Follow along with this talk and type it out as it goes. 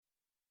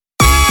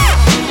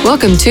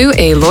Welcome to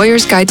A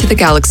Lawyer's Guide to the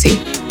Galaxy,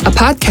 a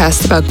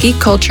podcast about geek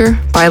culture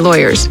by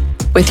lawyers,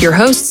 with your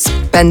hosts,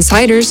 Ben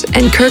Siders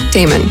and Kirk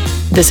Damon.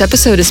 This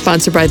episode is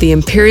sponsored by the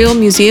Imperial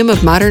Museum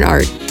of Modern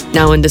Art.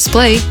 Now on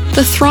display,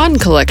 the Thrawn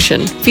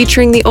Collection,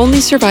 featuring the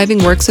only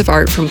surviving works of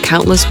art from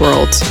countless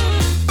worlds.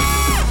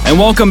 And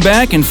welcome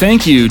back, and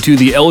thank you to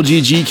the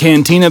LGG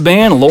Cantina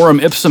Band,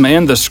 Lorem Ipsum,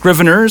 and the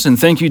Scriveners, and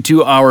thank you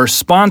to our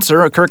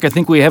sponsor. Kirk, I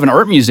think we have an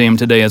art museum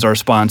today as our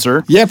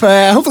sponsor. Yep,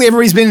 hopefully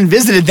everybody's been and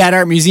visited that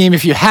art museum.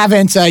 If you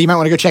haven't, you might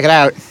want to go check it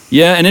out.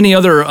 Yeah, and any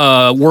other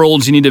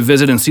worlds you need to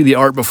visit and see the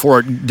art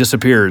before it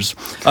disappears.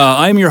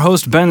 I'm your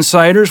host, Ben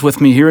Siders. With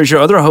me here is your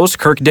other host,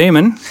 Kirk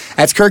Damon.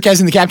 That's Kirk as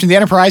in the Captain of the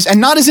Enterprise,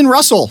 and not as in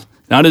Russell.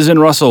 Not as in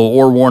Russell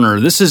or Warner.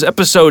 This is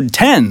episode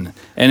 10,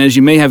 and as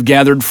you may have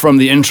gathered from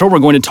the intro, we're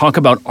going to talk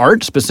about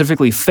art,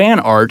 specifically fan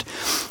art.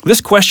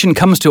 This question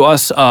comes to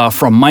us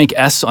from Mike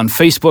S. on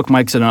Facebook.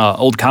 Mike's an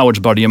old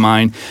college buddy of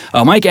mine.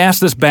 Mike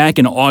asked this back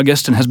in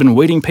August and has been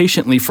waiting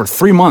patiently for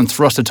 3 months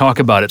for us to talk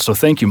about it, so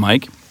thank you,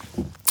 Mike.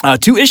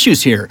 Two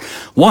issues here.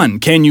 One,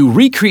 can you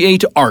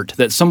recreate art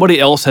that somebody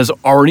else has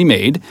already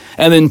made?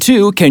 And then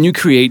two, can you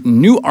create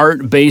new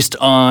art based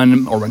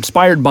on or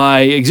inspired by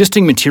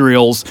existing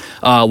materials,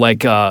 like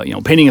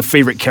painting a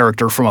favorite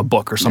character from a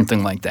book or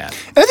something like that?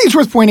 And I think it's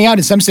worth pointing out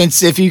in some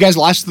sense, if you guys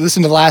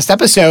listened to the last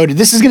episode,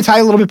 this is going to tie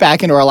a little bit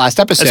back into our last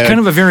episode. It's kind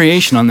of a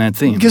variation on that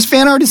theme. Because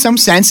fan art in some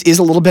sense is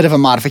a little bit of a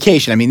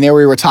modification. I mean, there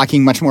we were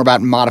talking much more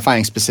about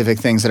modifying specific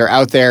things that are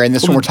out there, and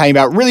this one we're talking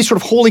about really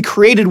sort of wholly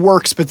created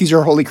works, but these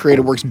are wholly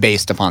created works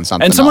based upon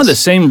something and some else. of the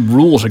same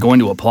rules are going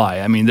to apply.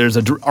 I mean, there's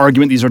an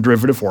argument these are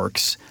derivative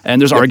works, and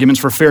there's arguments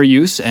for fair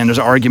use, and there's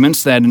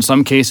arguments that in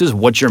some cases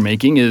what you're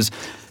making is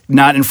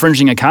not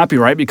infringing a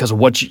copyright because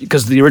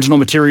the original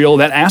material,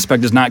 that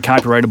aspect is not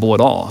copyrightable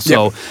at all.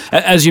 So,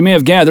 as you may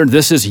have gathered,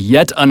 this is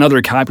yet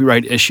another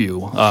copyright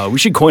issue. We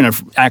should coin an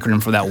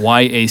acronym for that,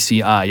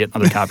 YACI, yet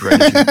another copyright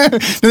issue.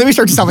 Now, then we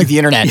start to sound like the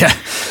internet.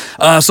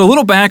 Yeah. So a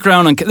little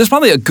background on this is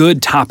probably a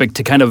good topic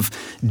to kind of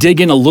dig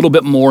in a little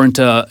bit more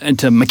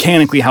into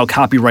mechanically how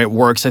copyright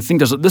works. I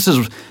think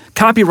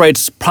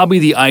copyright's probably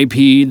the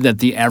IP that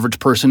the average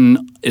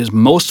person is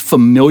most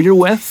familiar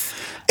with.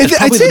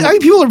 I'd say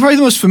people are probably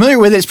the most familiar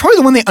with it. It's probably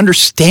the one they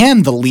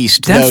understand the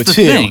least, That's though, the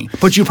too. thing.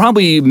 But you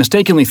probably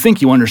mistakenly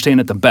think you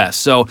understand it the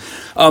best. So,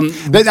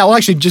 I'll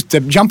actually just to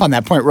jump on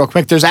that point real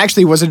quick. There's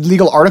actually was a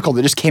legal article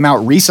that just came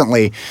out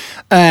recently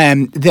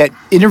that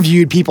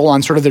interviewed people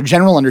on sort of their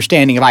general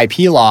understanding of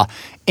IP law.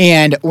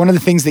 And one of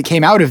the things that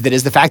came out of that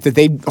is the fact that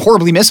they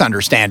horribly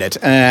misunderstand it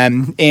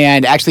and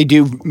actually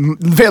do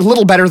a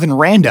little better than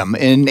random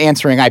in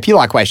answering IP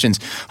law questions.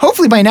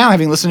 Hopefully by now,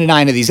 having listened to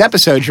 9 of these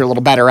episodes, you're a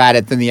little better at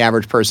it than the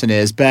average person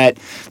is. But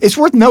it's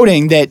worth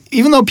noting that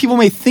even though people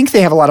may think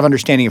they have a lot of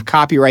understanding of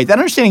copyright, that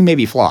understanding may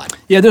be flawed.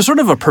 Yeah, there's sort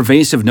of a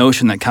pervasive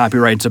notion that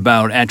copyright's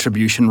about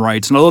attribution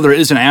rights. And although there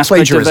is an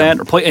aspect of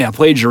that,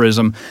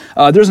 plagiarism,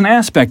 there's an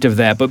aspect of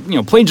that. But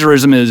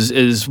plagiarism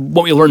is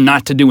what we learn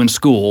not to do in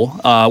school,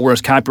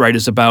 whereas copyright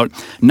is about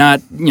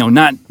not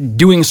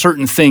doing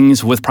certain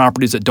things with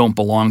properties that don't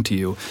belong to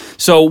you.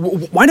 So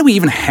why do we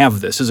even have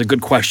this is a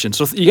good question.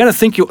 So you got to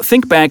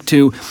think back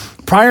to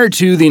prior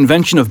to the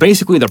invention of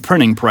basically the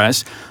printing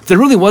press, there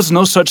really was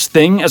no such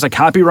thing as a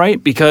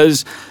copyright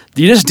because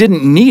you just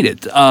didn't need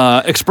it.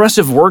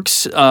 Expressive works,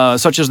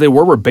 such as they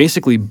were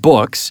basically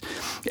books,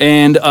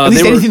 and at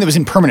least anything that was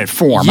in permanent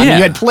form. Yeah. I mean,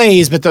 you had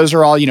plays, but those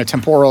are all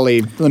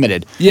temporally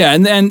limited. Yeah,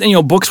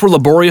 and books were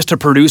laborious to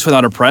produce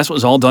without a press. It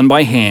was all done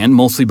by hand,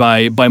 mostly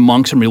by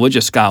monks and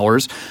religious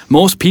scholars.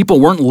 Most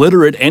people weren't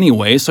literate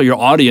anyway, so your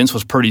audience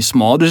was pretty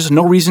small. There's just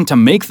no reason to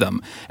make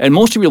them, and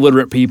most of your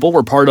literate people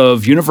were part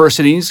of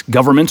universities,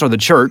 governments, or the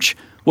church,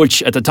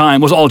 which at the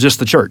time was all just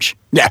the church.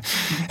 Yeah,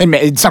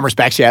 in some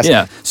respects, yes.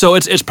 Yeah, so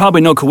it's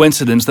probably no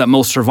coincidence that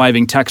most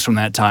surviving texts from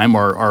that time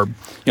are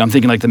I'm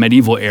thinking like the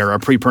medieval era,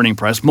 pre-printing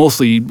press,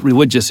 mostly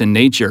religious in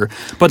nature.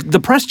 But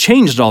the press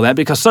changed all that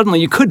because suddenly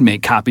you could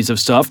make copies of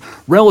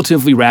stuff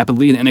relatively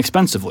rapidly and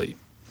inexpensively.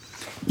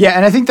 Yeah,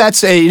 and I think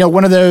that's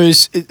one of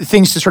those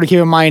things to sort of keep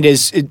in mind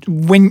is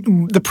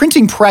when the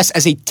printing press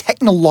as a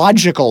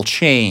technological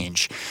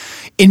change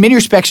in many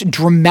respects,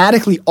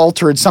 dramatically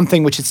altered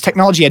something which its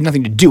technology had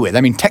nothing to do with.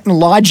 I mean,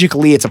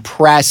 technologically, it's a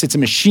press, it's a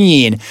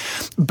machine,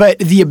 but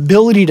the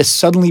ability to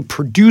suddenly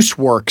produce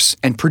works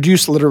and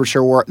produce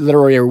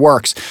literary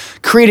works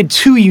created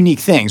two unique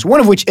things. One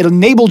of which, it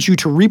enabled you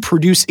to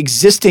reproduce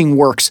existing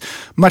works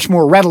much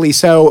more readily.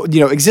 So,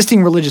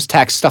 existing religious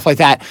texts, stuff like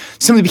that,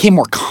 simply became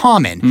more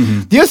common.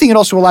 Mm-hmm. The other thing it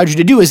also allowed you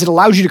to do is it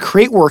allowed you to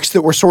create works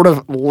that were sort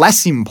of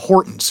less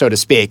important, so to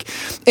speak.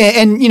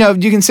 And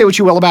you can say what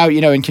you will about,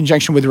 in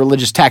conjunction with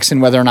religious texts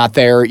and whether or not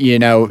they're,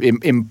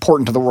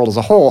 important to the world as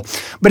a whole.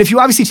 But if you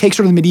obviously take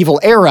sort of the medieval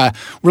era,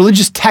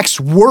 religious texts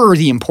were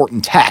the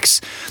important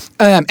texts.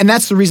 And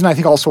that's the reason I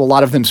think also a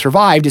lot of them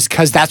survived, is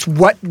because that's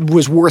what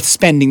was worth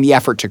spending the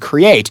effort to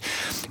create.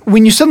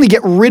 When you suddenly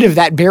get rid of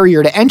that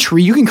barrier to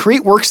entry, you can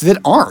create works that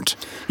aren't.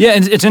 Yeah,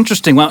 it's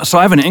interesting. Well, so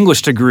I have an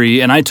English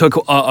degree, and I took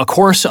a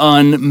course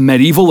on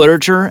medieval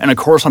literature and a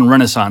course on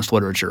Renaissance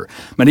literature.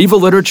 Medieval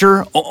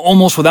literature,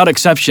 almost without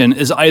exception,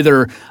 is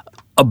either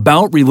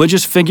about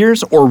religious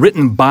figures or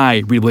written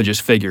by religious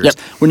figures. Yep.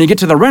 When you get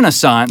to the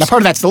Renaissance... Now,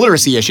 part of that's the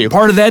literacy issue.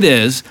 Part of that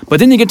is, but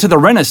then you get to the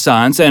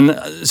Renaissance, and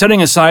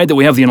setting aside that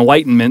we have the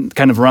Enlightenment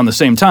kind of around the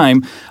same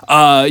time,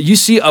 you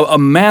see a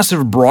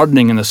massive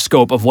broadening in the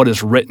scope of what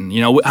is written.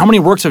 You know, how many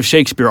works of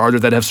Shakespeare are there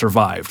that have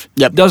survived?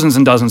 Yep. Dozens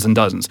and dozens and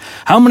dozens.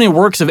 How many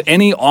works of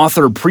any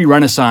author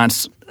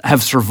pre-Renaissance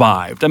have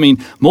survived? I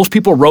mean, most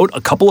people wrote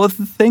a couple of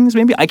things,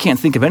 maybe. I can't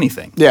think of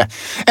anything. Yeah.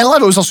 And a lot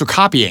of it was also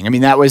copying. I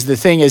mean, that was the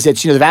thing, is that,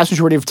 the vast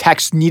majority of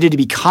texts needed to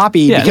be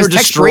copied because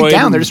text break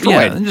down, they're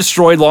destroyed. Yeah,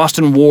 destroyed, lost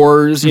in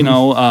wars,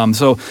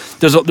 so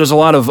there's a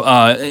lot of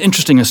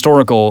interesting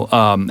historical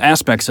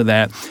aspects of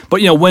that.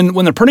 But,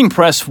 when the printing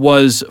press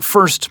was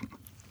first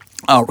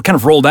kind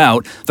of rolled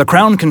out, the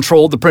Crown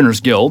controlled the Printers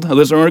Guild.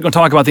 We're going to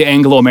talk about the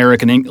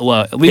Anglo-American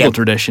legal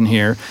tradition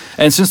here.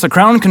 And since the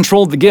Crown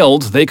controlled the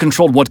guilds, they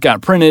controlled what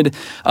got printed.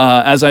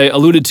 As I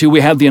alluded to,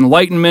 we had the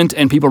Enlightenment,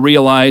 and people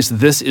realized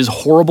this is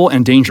horrible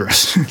and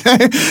dangerous.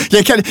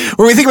 Yeah,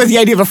 when we think about the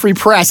idea of a free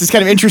press, it's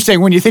kind of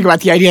interesting when you think about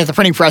the idea that the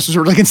printing press was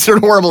really considered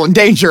horrible and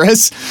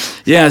dangerous.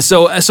 Yeah,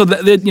 so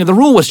the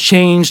rule was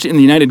changed in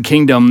the United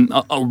Kingdom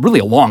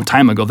really a long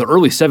time ago, the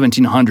early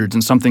 1700s,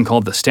 in something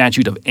called the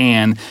Statute of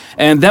Anne.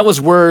 And that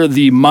was where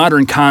the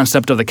modern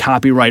concept of the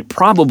copyright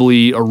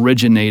probably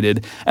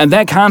originated, and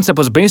that concept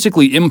was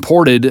basically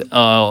imported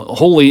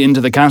wholly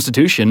into the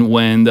Constitution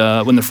when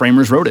the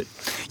framers wrote it.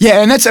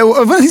 Yeah, and that's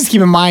one of the things to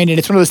keep in mind, and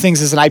it's one of those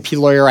things as an IP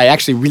lawyer I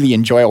actually really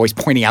enjoy always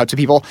pointing out to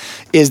people,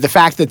 is the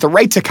fact that the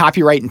right to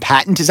copyright and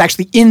patent is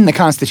actually in the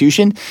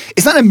Constitution.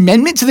 It's not an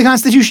amendment to the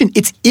Constitution,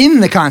 it's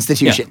in the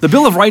Constitution. Yeah, the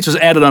Bill of Rights was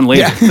added on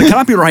later. Yeah. The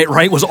copyright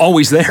right was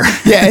always there.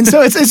 Yeah, and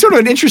so it's sort of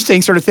an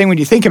interesting sort of thing when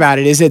you think about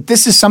it, is that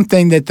this is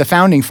something that the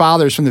founding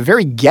fathers from the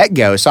very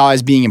get-go saw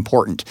as being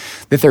important,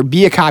 that there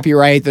be a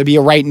copyright, there be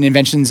a right in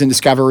inventions and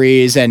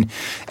discoveries and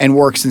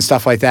works and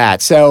stuff like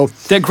that. So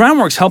that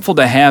groundwork's helpful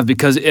to have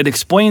because it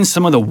explains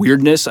some of the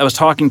weirdness. I was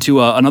talking to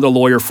another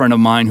lawyer friend of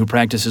mine who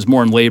practices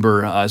more in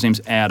labor. His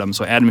name's Adam.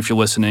 So Adam, if you're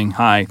listening,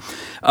 hi.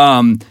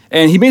 And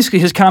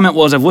his comment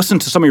was, I've listened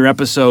to some of your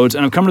episodes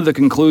and I've come to the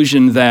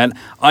conclusion that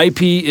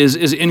IP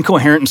is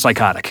incoherent and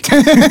psychotic.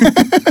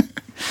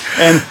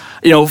 And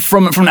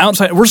from the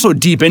outside, we're so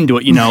deep into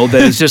it,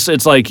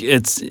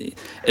 that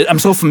I'm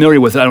so familiar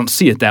with it, I don't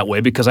see it that way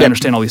because I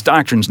understand all these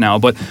doctrines now.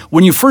 But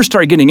when you first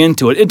start getting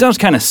into it, it does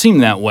kind of seem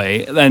that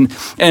way. And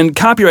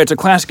copyright's a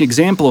classic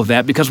example of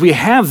that because we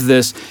have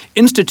this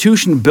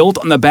institution built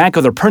on the back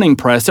of the printing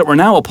press that we're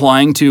now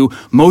applying to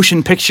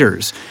motion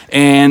pictures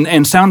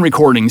and sound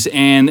recordings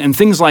and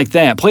things like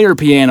that, player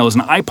pianos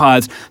and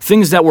iPods,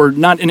 things that were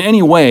not in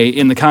any way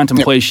in the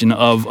contemplation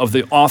of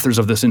the authors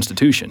of this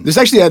institution. There's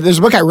actually there's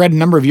a book I read a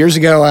number of years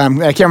ago.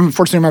 I can't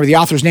unfortunately remember the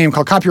author's name,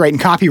 called Copyright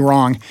and Copy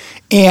Wrong.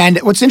 And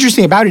what's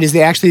interesting about it is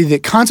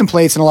that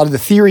contemplates, and a lot of the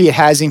theory it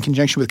has in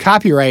conjunction with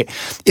copyright,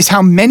 is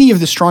how many of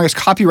the strongest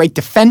copyright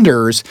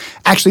defenders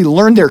actually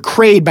learned their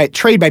trade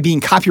by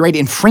being copyright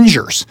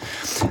infringers.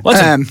 Well,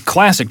 that's a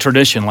classic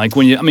tradition. Like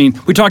we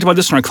talked about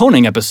this in our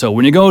cloning episode.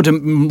 When you go to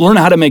learn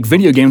how to make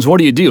video games, what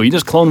do? You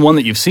just clone one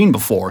that you've seen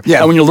before. Yeah.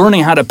 And when you're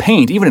learning how to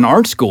paint, even in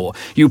art school,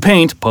 you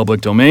paint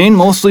public domain,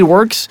 mostly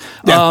works,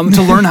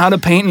 to learn how to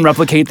paint and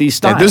replicate these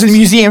styles. Those are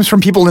museums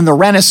from people in the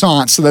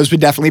Renaissance, so those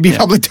would definitely be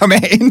public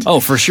domain. Oh,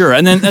 for sure.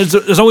 And then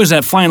there's always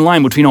that fine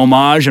line between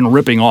homage and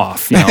ripping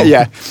off.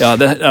 Yeah.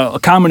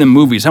 Common in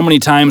movies. How many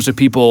times do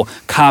people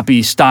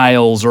copy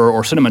styles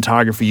or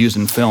cinematography used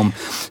in film?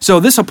 So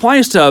this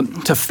applies to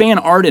fan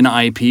art in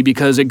IP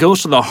because it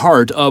goes to the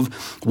heart of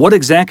what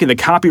exactly the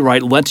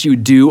copyright lets you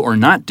do or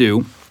not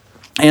do.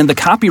 And the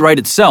copyright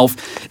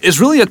itself is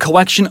really a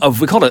collection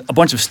of, we call it a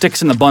bunch of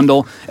sticks in the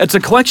bundle. It's a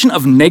collection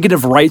of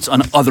negative rights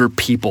on other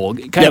people,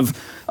 kind of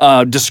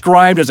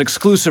described as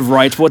exclusive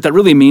rights. What that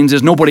really means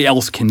is nobody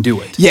else can do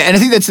it. Yeah, and I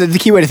think that's the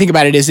key way to think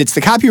about it is it's the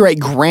copyright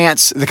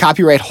grants the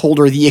copyright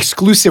holder the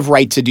exclusive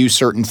right to do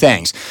certain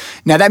things.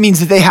 Now, that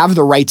means that they have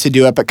the right to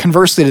do it, but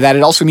conversely to that,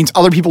 it also means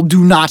other people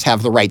do not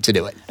have the right to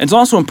do it. It's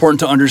also important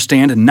to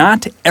understand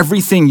not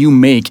everything you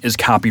make is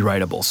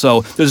copyrightable.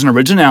 So there's an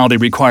originality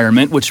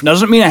requirement, which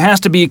doesn't mean it has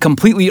to be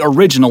completely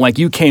original, like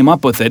you came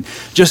up with it,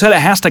 just that it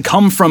has to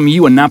come from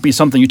you and not be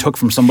something you took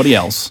from somebody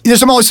else.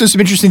 There's also some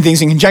interesting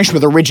things in conjunction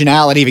with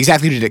originality of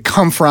exactly who did it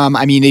come from.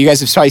 I mean, you guys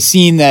have probably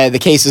seen the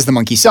cases, the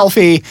monkey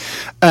selfie,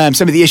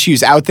 some of the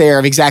issues out there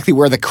of exactly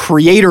where the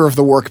creator of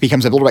the work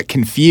becomes a little bit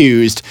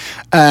confused.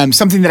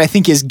 Something that I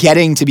think is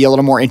getting to be a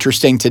little more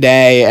interesting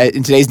today,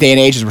 in today's day and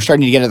age, as we're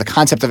starting to get into the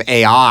concept of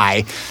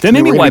AI. That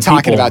may be why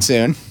talking about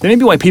soon. That may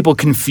be why people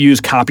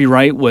confuse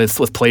copyright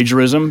with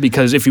plagiarism,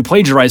 because if you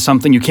plagiarize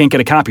something, you can't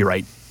get a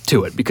copyright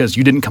to it because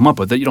you didn't come up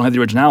with it. You don't have the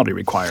originality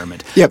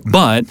requirement. Yep.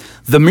 But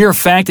the mere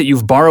fact that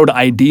you've borrowed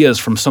ideas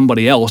from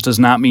somebody else does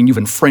not mean you've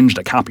infringed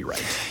a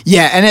copyright.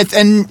 Yeah,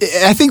 and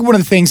I think one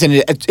of the things, and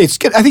it's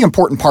I think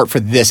important part for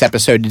this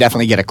episode to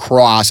definitely get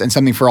across, and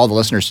something for all the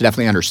listeners to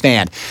definitely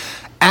understand.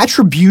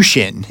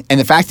 Attribution and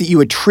the fact that you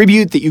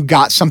attribute that you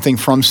got something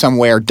from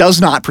somewhere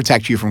does not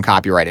protect you from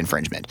copyright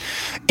infringement.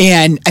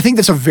 And I think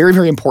that's a very,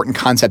 very important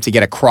concept to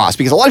get across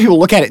because a lot of people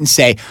look at it and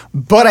say,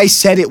 but I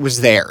said it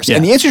was theirs. Yeah.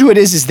 And the answer to it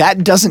is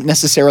that doesn't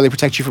necessarily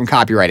protect you from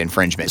copyright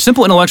infringement.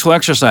 Simple intellectual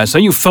exercise. So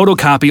you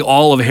photocopy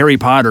all of Harry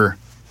Potter.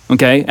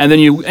 Okay, and then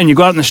you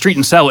go out in the street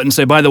and sell it and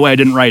say, by the way, I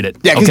didn't write it.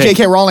 Yeah, because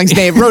J.K. Rowling's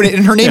name wrote it,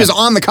 and her name is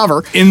on the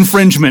cover.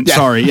 Infringement. Yeah.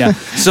 Sorry. Yeah.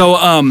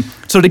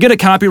 So to get a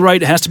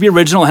copyright, it has to be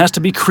original. It has to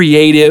be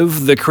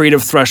creative. The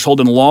creative threshold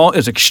in law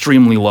is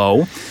extremely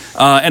low,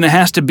 and it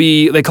has to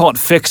be. They call it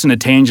fixed and a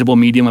tangible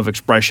medium of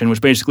expression,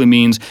 which basically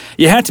means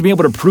you have to be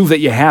able to prove that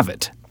you have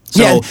it.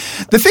 So, yeah,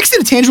 the fixed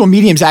and tangible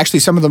medium is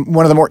actually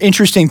one of the more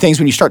interesting things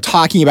when you start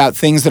talking about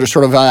things that are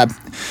sort of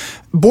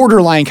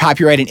borderline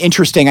copyright and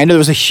interesting. I know there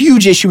was a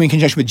huge issue in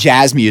conjunction with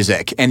jazz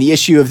music, and the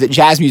issue of that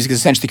jazz music is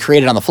essentially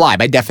created on the fly.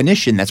 By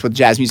definition, that's what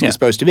jazz music is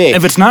supposed to be.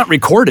 If it's not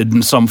recorded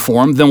in some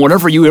form, then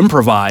whatever you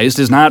improvised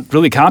is not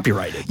really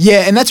copyrighted.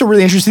 Yeah, and that's a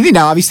really interesting thing.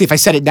 Now, obviously, if I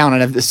set it down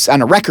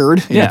on a record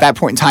at that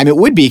point in time, it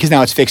would be because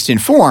now it's fixed in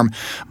form.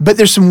 But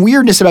there's some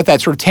weirdness about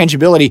that sort of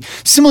tangibility.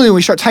 Similarly, when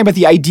we start talking about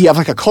the idea of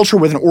like a culture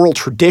with an oral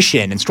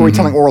tradition and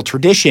storytelling oral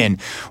tradition,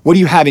 what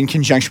do you have in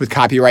conjunction with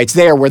copyrights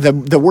there where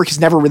the work is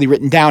never really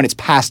written down, it's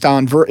passed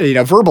on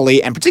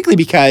verbally, and particularly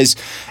because,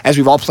 as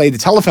we've all played the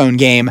telephone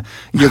game,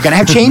 you're going to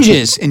have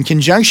changes in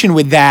conjunction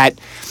with that.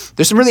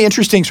 There's some really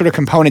interesting sort of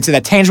components of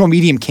that. Tangible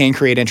medium can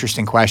create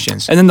interesting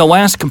questions. And then the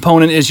last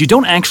component is you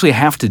don't actually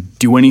have to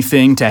do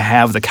anything to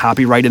have the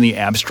copyright in the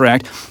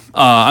abstract.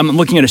 I'm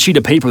looking at a sheet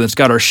of paper that's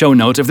got our show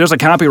notes. If there's a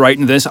copyright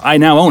in this, I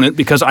now own it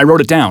because I wrote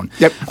it down.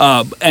 Yep.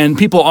 And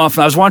people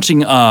often, I was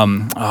watching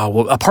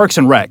a Parks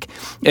and Rec,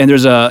 and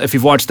if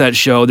you've watched that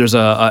show, there's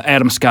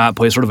Adam Scott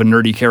plays sort of a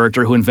nerdy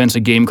character who invents a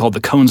game called the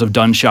Cones of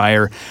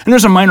Dunshire. And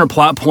there's a minor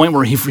plot point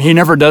where he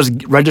never does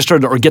register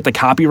or get the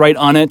copyright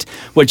on it,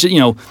 which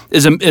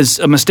is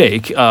a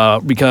mistake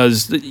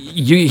because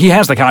he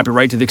has the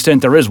copyright to the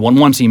extent there is one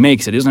once he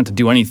makes it. He doesn't have to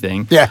do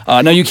anything. Yeah.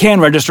 Now you can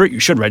register it. You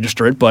should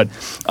register it, but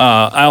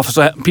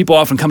people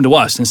often come to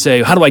us and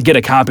say, how do I get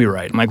a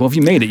copyright? I'm like, well, if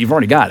you made it, you've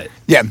already got it.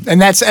 Yeah,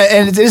 and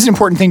it is an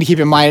important thing to keep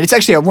in mind. It's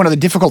actually one of the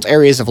difficult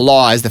areas of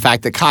law is the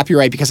fact that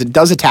copyright, because it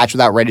does attach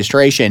without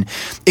registration,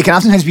 it can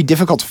oftentimes be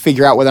difficult to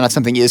figure out whether or not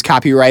something is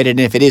copyrighted,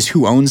 and if it is,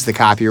 who owns the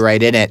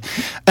copyright in it.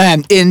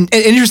 And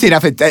interesting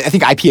enough, I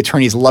think IP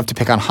attorneys love to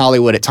pick on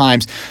Hollywood at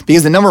times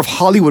because the number of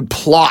Hollywood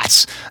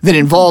plots that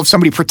involve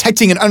somebody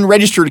protecting an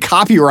unregistered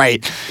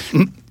copyright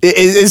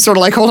is sort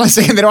of like, hold on a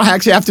second, they don't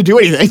actually have to do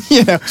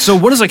anything. So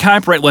what does a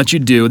copyright let you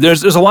do?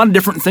 There's a lot of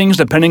different things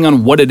depending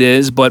on what it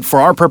is, but for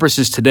our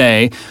purposes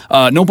today,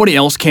 nobody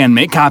else can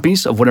make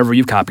copies of whatever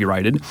you've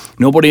copyrighted.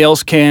 Nobody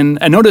else can,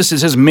 and notice it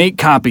says make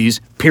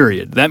copies,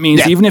 period. That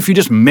means even if you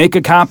just make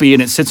a copy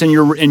and it sits in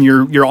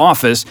your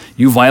office,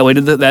 you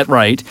violated that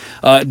right.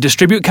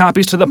 Distribute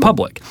copies to the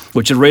public,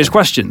 which would raise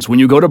questions. When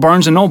you go to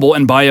Barnes & Noble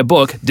and buy a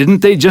book,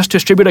 didn't they just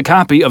distribute a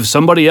copy of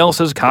somebody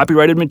else's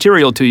copyrighted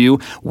material to you?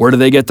 Where do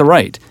they get the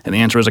right? And the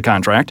answer is a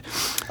contract.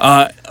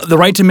 The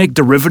right to make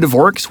derivative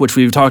works, which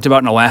we've talked about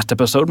in the last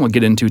episode and we'll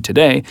get into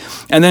today.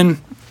 And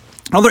then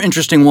another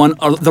interesting one,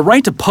 the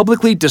right to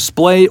publicly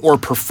display or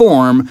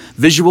perform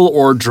visual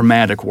or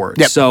dramatic works.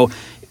 Yep. So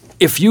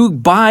if you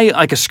buy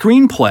like a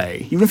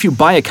screenplay, even if you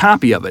buy a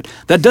copy of it,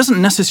 that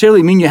doesn't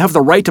necessarily mean you have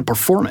the right to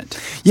perform it.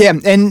 Yeah,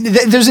 and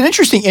there's an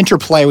interesting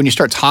interplay when you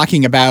start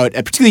talking about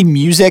particularly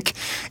music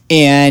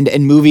and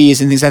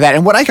movies and things like that,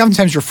 and what I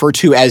oftentimes refer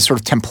to as sort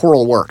of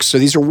temporal works. So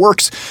these are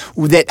works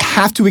that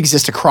have to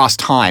exist across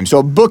time. So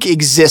a book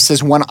exists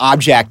as one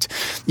object,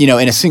 in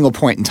a single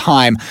point in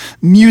time.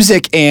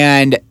 Music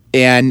and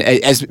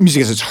as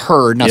music as it's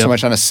heard, not so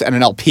much on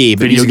an LP,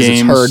 but video music games. as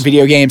it's heard,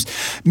 video games,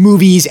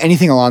 movies,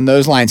 anything along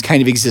those lines kind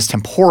of exist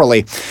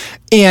temporally.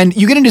 And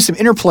you get into some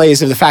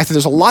interplays of the fact that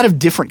there's a lot of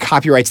different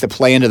copyrights that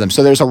play into them.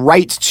 So there's a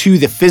right to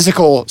the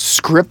physical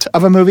script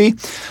of a movie.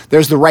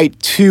 There's the right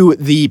to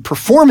the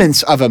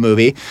performance of a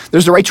movie.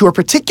 There's the right to a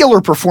particular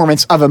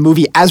performance of a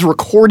movie as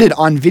recorded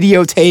on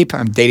videotape.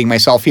 I'm dating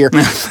myself here.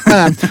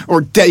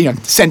 Or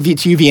sent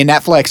to you via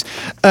Netflix.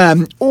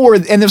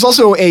 And there's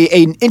also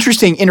an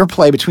interesting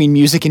interplay between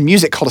music and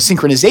music called a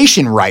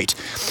synchronization right,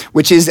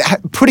 which is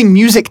putting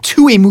music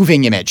to a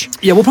moving image.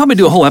 Yeah, we'll probably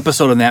do a whole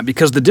episode on that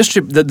because the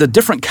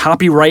different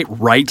copyright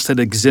rights that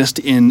exist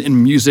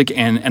in music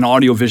and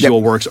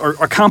audiovisual works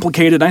are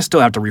complicated. I still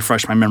have to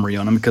refresh my memory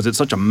on them because it's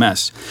such a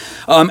mess.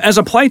 As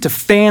applied to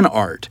fan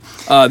art,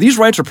 these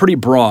rights are pretty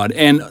broad,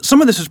 and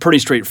some of this is pretty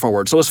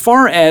straightforward. So as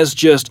far as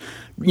just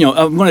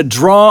I'm going to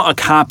draw a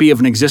copy of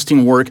an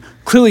existing work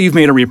clearly you've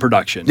made a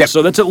reproduction. Yep.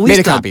 So that's at least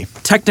Made a copy.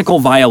 technical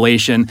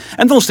violation,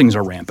 and those things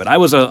are rampant. I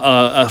was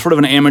a sort of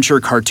an amateur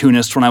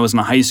cartoonist when I was in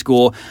high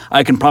school.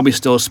 I can probably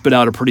still spit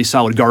out a pretty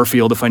solid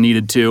Garfield if I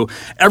needed to.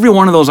 Every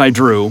one of those I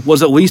drew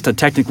was at least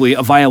technically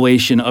a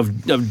violation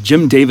of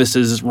Jim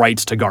Davis's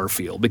rights to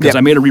Garfield, because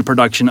I made a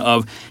reproduction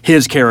of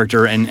his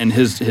character and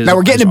his. Now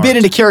we're getting a bit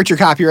into character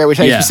copyright, which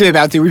I specifically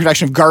about the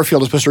reproduction of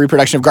Garfield as opposed to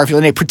reproduction of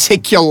Garfield in a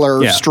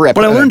particular strip.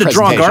 But I learned to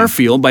draw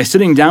Garfield by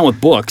sitting down with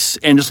books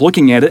and just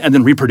looking at it and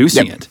then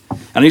reproducing it.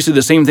 And I used to do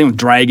the same thing with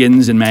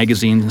dragons and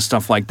magazines and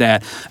stuff like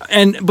that.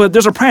 But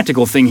there's a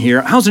practical thing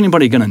here. How's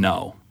anybody going to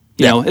know?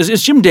 You know,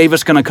 is Jim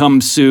Davis going to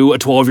come sue a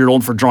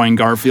 12-year-old for drawing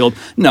Garfield?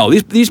 No,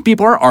 these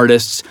people are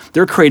artists.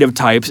 They're creative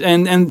types,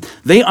 and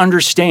they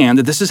understand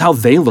that this is how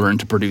they learn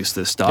to produce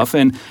this stuff.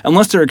 And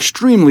unless they're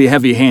extremely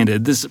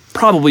heavy-handed, this is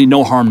probably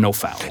no harm, no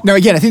foul. Now,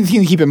 again, I think the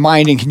thing to keep in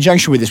mind in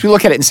conjunction with this, we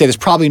look at it and say there's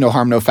probably no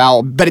harm, no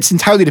foul, but it's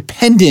entirely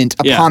dependent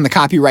upon the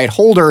copyright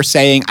holder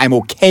saying, I'm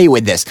okay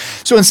with this.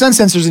 So in some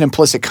sense, there's an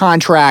implicit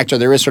contract, or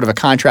there is sort of a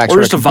contract. Or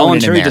just a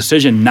voluntary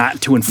decision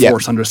not to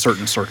enforce under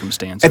certain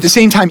circumstances. At the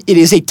same time, it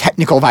is a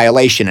technical violation.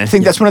 And I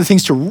think that's one of the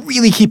things to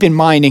really keep in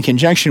mind in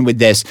conjunction with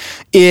this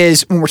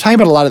is when we're talking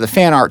about a lot of the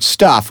fan art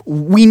stuff,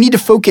 we need to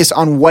focus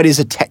on what is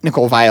a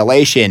technical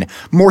violation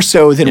more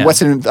so than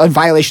what's a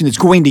violation that's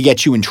going to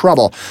get you in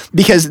trouble,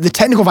 because the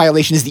technical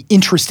violation is the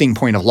interesting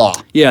point of law.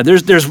 Yeah,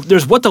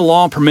 there's what the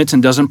law permits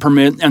and doesn't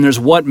permit, and there's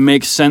what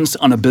makes sense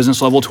on a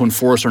business level to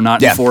enforce or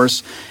not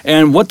enforce.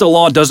 And what the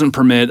law doesn't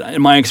permit,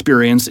 in my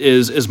experience,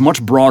 is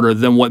much broader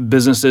than what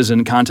businesses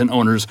and content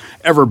owners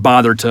ever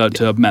bother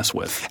to mess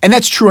with. And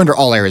that's true under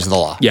all areas of the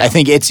law. Yeah. I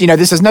think it's,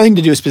 this has nothing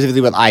to do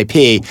specifically with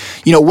IP.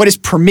 What is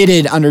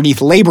permitted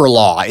underneath labor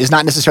law is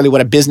not necessarily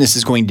what a business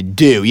is going to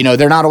do.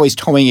 They're not always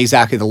towing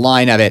exactly the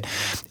line of it.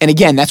 And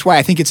again, that's why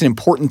I think it's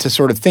important to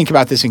sort of think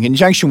about this in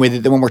conjunction with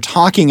it, that when we're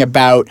talking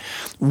about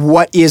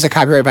what is a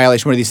copyright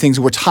violation, what are these things,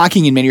 we're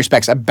talking in many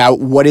respects about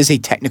what is a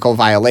technical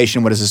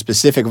violation, what is a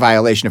specific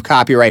violation of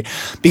copyright,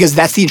 because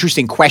that's the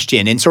interesting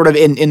question. And sort of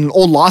in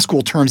old law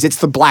school terms, it's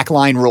the black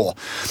line rule.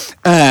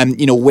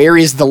 Where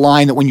is the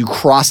line that when you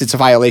cross, it's a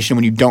violation,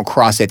 when you don't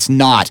cross, it's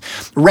not.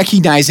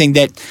 Recognizing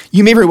that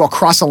you may very well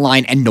cross a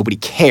line and nobody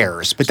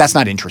cares, but that's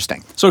not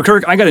interesting. So,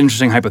 Kirk, I got an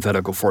interesting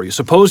hypothetical for you.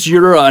 Suppose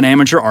you're an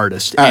amateur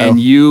artist and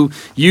you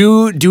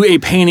do a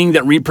painting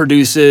that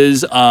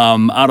reproduces,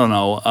 I don't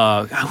know,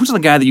 who's the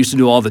guy that used to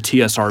do all the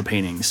TSR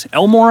paintings?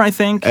 Elmore, I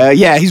think?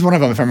 Yeah, he's one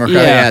of them, if I remember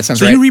correctly. Yeah, that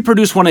sounds right. So you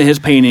reproduce one of his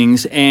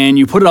paintings and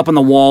you put it up on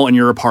the wall in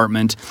your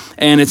apartment,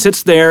 and it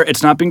sits there.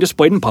 It's not being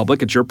displayed in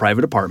public. It's your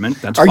private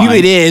apartment. That's Arguably fine.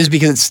 It is,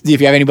 because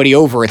if you have anybody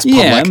over, it's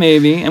public. Yeah,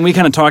 maybe. And we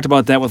kind of talked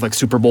about that with like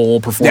Super Bowl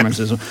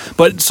performances. Yep.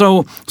 But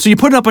so you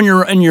put it up on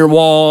your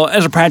wall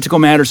as a practical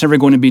matter. It's never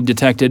going to be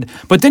detected.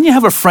 But then you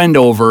have a friend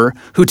over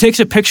who takes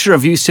a picture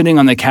of you sitting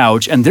on the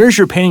couch, and there's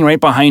your painting right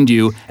behind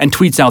you, and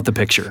tweets out the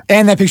picture.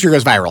 And that picture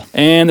goes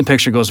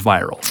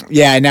viral.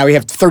 Yeah, now we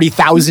have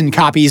 30,000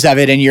 copies of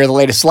it, and you're the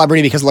latest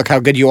celebrity because look how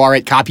good you are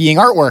at copying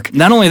artwork.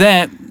 Not only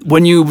that,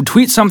 when you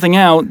tweet something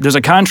out, there's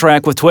a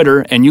contract with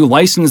Twitter, and you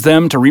license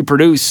them to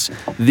reproduce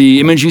the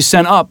image you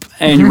sent up,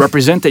 and you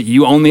represent that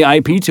you own the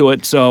IP to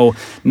it. So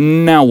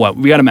now what?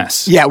 We got a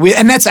mess. Yeah,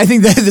 and that's, I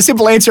think, the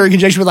simple answer in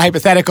conjunction with the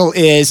hypothetical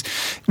is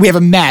we have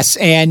a mess.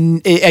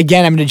 And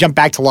again, I'm going to jump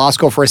back to law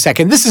school for a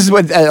second. This is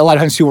what a lot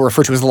of times people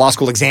refer to as the law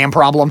school exam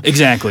problem.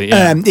 Exactly.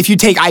 Yeah. If you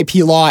take IP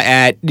law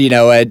at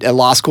a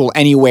law school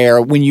anywhere,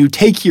 when you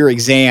take your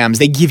exams,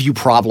 they give you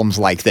problems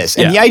like this.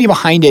 And the idea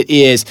behind it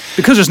is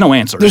because there's no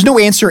answer. There's no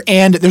answer,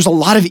 and there's a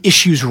lot of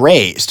issues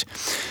raised.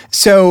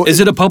 So is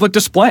it a public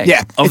display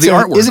of the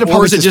artwork? Is it a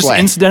public or is it display? Just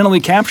incidentally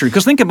captured?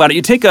 Because think about it.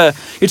 You take a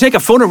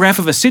photograph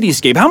of a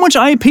cityscape. How much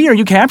IP are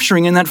you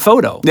capturing in that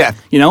photo? Yeah.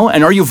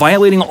 And are you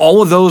violating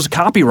all of those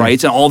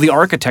copyrights and all the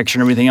architecture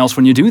and everything else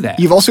when you do that?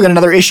 You've also got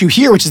another issue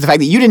here, which is the fact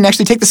that you didn't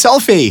actually take the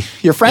selfie.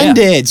 Your friend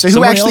did. So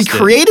Somebody who actually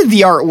created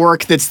the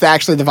artwork that's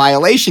actually the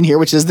violation here,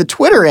 which is the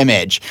Twitter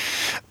image.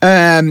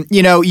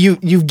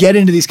 You get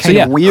into these kind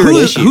of weird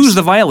issues. Who's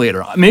the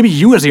violator? Maybe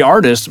you as the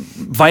artist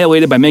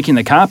violated by making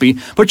the copy,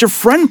 but your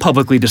friend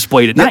publicly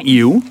displayed it, not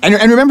you. And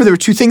remember, there were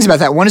two things about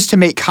that. One is to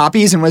make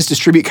copies and one is to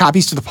distribute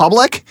copies to the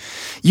public.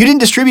 You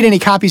didn't distribute any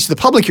copies to the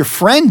public. Your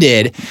friend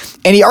did,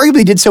 and he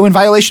arguably did so in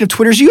violation of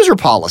Twitter's user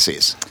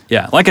policies.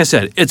 Yeah, like I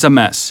said, it's a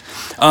mess.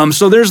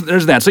 So there's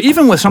that. So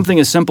even with something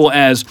as simple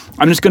as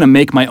I'm just going to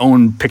make my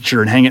own picture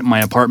and hang it in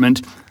my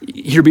apartment,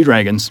 here be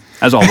dragons,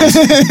 as always.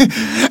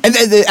 And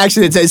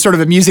actually, it's sort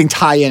of amusing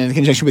tie-in in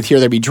conjunction with Here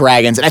There Be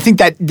Dragons. And I think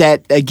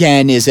that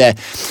again, is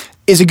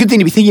a good thing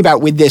to be thinking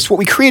about with this. What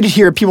we created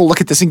here, people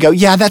look at this and go,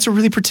 yeah, that's a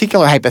really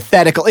particular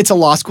hypothetical. It's a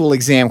law school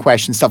exam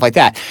question, stuff like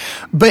that.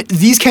 But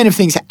these kind of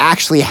things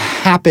actually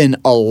happen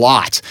a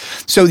lot.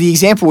 So the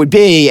example would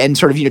be, and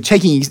sort of,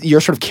 taking your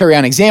sort of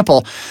carry-on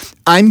example,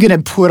 I'm going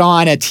to put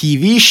on a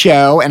TV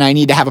show and I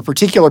need to have a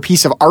particular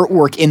piece of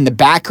artwork in the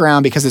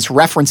background because it's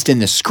referenced in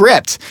the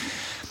script.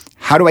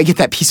 How do I get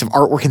that piece of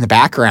artwork in the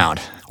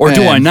background? Or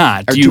do I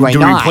not? Do you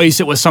replace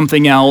it with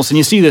something else? And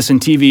you see this in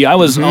TV.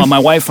 My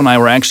wife and I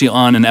were actually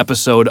on an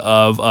episode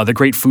of the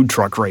Great Food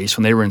Truck Race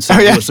when they were in St.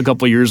 Louis a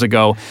couple of years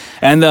ago.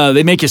 And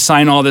they make you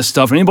sign all this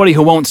stuff. And anybody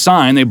who won't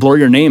sign, they blur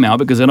your name out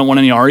because they don't want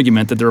any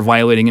argument that they're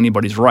violating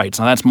anybody's rights.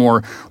 Now, that's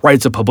more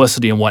rights of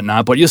publicity and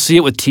whatnot. But you'll see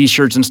it with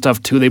T-shirts and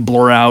stuff, too. They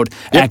blur out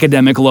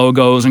academic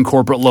logos and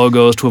corporate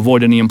logos to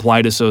avoid any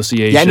implied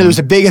association. Yeah, I know there's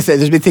a big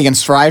thing in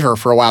Striver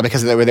for a while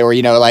because they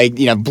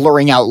were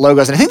blurring out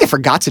logos. And I think they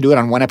forgot to do it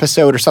on one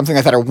episode or something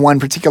like that, or one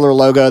particular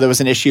logo there was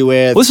an issue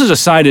with. Well, this is a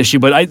side issue,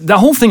 but the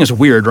whole thing is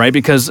weird, right?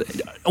 Because,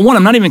 one,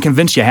 I'm not even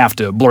convinced you have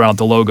to blur out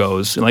the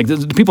logos. Like,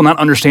 do people not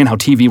understand how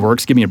TV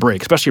works? Give me a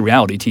break, especially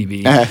reality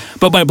TV.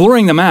 But by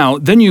blurring them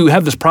out, then you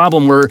have this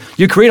problem where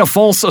you create a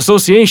false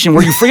association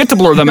where you forget to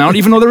blur them out,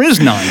 even though there is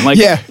none. Like,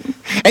 yeah.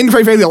 And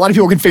quite frankly, a lot of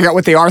people can figure out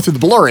what they are through the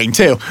blurring,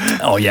 too.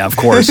 Oh, yeah, of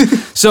course.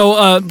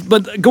 So,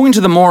 but going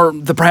to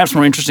the perhaps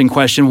more interesting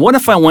question, what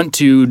if I went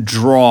to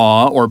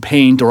draw or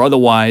paint or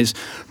otherwise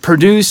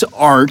produce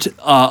art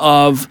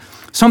of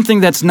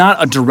something that's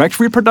not a direct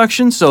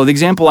reproduction? So the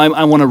example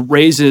I want to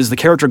raise is the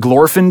character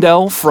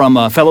Glorfindel from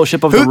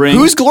Fellowship of the Ring.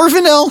 Who's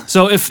Glorfindel?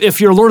 So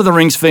if you're a Lord of the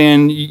Rings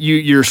fan,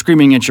 you're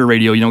screaming at your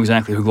radio, you know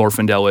exactly who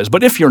Glorfindel is.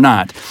 But if you're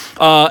not,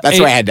 that's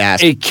why I had to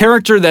ask. A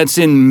character that's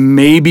in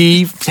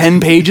maybe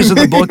 10 pages of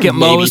the book at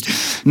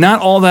most,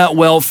 not all that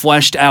well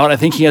fleshed out. I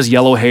think he has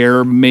yellow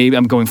hair. Maybe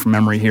I'm going from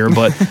memory here,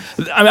 but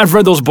I've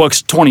read those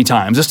books 20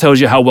 times. This tells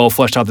you how well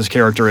fleshed out this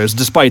character is.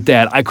 Despite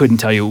that, I couldn't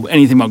tell you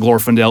anything about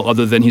Glorfindel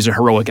other than he's a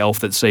heroic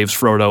elf that saves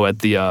Frodo at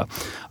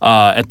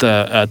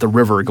the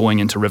river going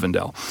into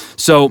Rivendell.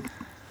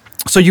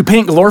 So you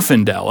paint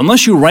Glorfindel.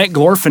 Unless you write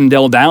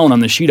Glorfindel down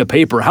on the sheet of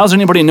paper, how does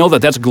anybody know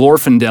that that's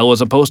Glorfindel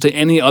as opposed to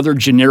any other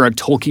generic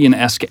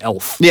Tolkien-esque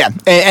elf? Yeah,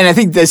 and I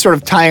think that's sort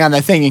of tying on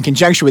that thing in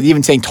conjunction with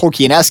even saying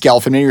Tolkien-esque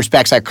elf. In many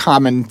respects, a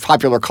common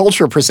popular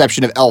culture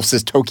perception of elves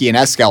is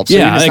Tolkien-esque elves. So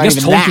yeah, I guess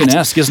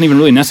Tolkien-esque isn't even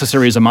really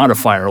necessary as a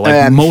modifier.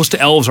 Like most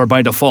elves are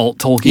by default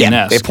Tolkien-esque.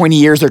 Yeah, they have pointy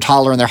ears, they're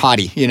taller, and they're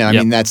haughty. I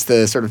mean, that's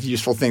the sort of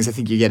useful things I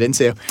think you get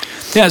into.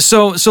 Yeah,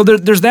 so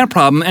there's that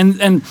problem,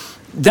 and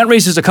that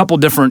raises a couple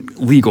different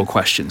legal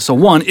questions. So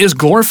one, is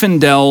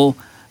Glorfindel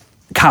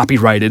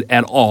copyrighted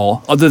at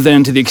all, other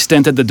than to the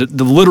extent that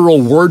the literal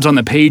words on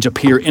the page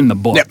appear in the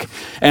book? Yep.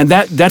 And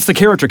that's the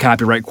character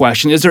copyright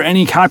question. Is there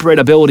any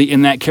copyrightability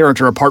in that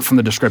character apart from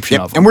the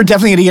description of them? And we're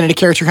definitely going to get into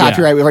character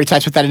copyright. Yeah. We've already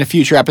touched with that in a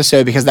future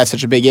episode because that's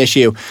such a big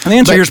issue. And the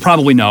answer here is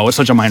probably no. It's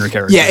such a minor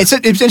character. Yeah, it's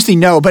essentially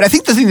no. But I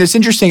think the thing that's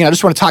interesting, and I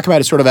just want to talk about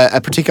is sort of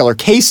a particular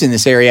case in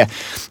this area,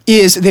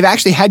 is they've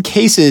actually had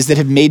cases that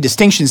have made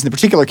distinctions. And the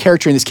particular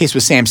character in this case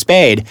was Sam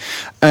Spade,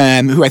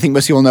 who I think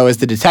most people know as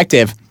the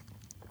detective,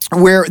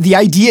 where the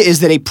idea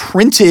is that a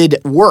printed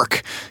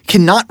work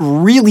cannot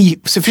really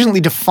sufficiently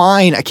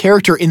define a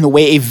character in the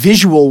way a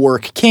visual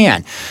work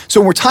can. So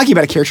when we're talking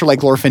about a character like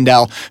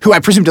Glorfindel, who I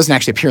presume doesn't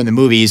actually appear in the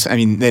movies, I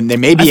mean, there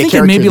may be a character. I think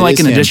it may be like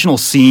an additional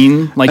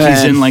scene, like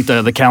he's in like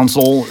the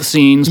council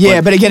scenes.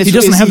 Yeah, but again, he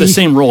doesn't have the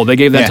same role. They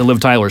gave that to Liv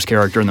Tyler's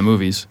character in the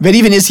movies. But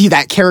even is he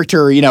that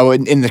character,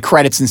 in the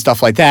credits and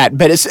stuff like that?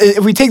 But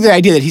if we take the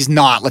idea that he's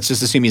not, let's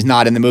just assume he's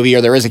not in the movie,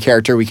 or there is a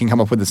character we can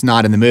come up with that's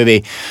not in the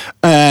movie.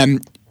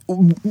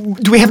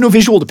 Do we have no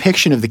visual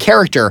depiction of the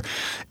character?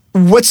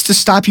 What's to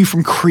stop you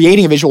from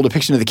creating a visual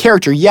depiction of the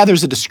character? Yeah,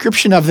 there's a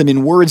description of them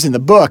in words in the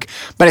book,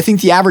 but I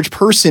think the average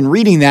person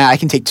reading that, I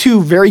can take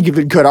two very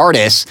good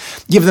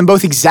artists, give them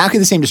both exactly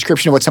the same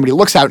description of what somebody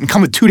looks at, and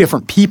come with two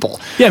different people.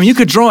 Yeah, I mean, you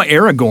could draw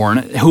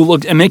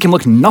Aragorn and make him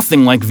look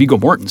nothing like Viggo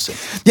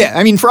Mortensen. Yeah,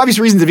 I mean, for obvious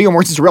reasons, Viggo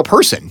Mortensen's a real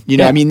person.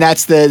 I mean,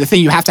 that's the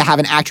thing. You have to have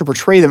an actor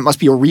portray them. It must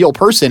be a real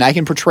person. I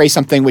can portray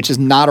something which is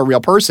not a real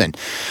person.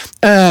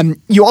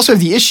 You also have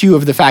the issue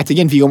of the fact,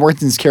 again, Viggo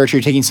Mortensen's character,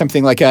 you're taking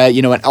something like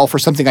an elf or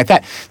something like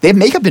that. They have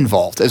makeup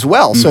involved as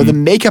well. So the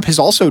makeup has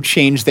also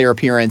changed their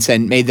appearance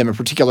and made them a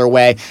particular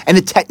way, and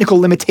the technical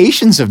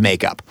limitations of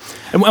makeup.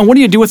 And what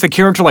do you do with a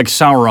character like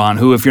Sauron,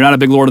 who, if you're not a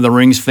big Lord of the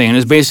Rings fan,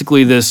 is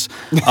basically this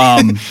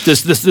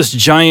this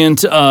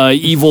giant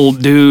evil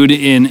dude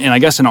in I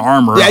guess in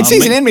armor? Yeah, I'd say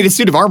he's an animated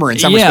suit of armor in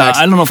some respects.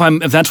 Yeah, I don't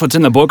know if that's what's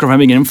in the book or if I'm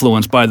being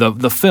influenced by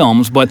the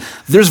films, but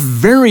there's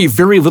very,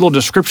 very little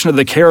description of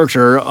the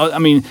character. I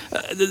mean,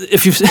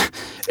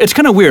 it's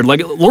kind of weird.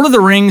 Like, Lord of the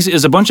Rings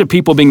is a bunch of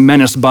people being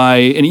menaced by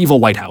an evil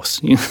lighthouse.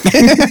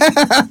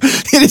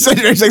 It is like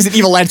an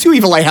evil two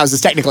evil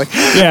lighthouses, technically.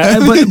 Yeah,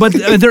 but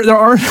there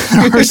are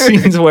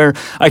scenes where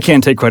I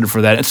can't take credit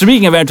for that. And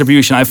speaking of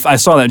attribution, I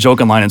saw that joke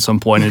online at some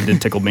point and it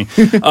did tickle me.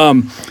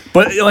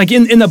 But like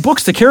in the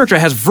books, the character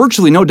has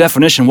virtually no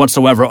definition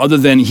whatsoever other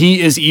than he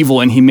is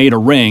evil and he made a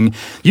ring.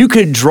 You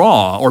could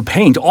draw or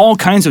paint all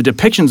kinds of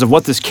depictions of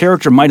what this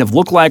character might have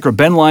looked like or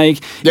been like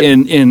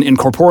in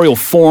corporeal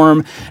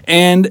form.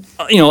 And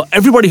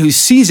everybody who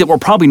sees it will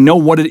probably know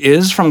what it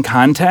is from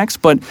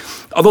context, but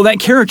although that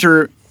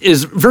character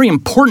is very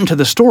important to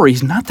the story,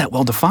 he's not that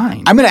well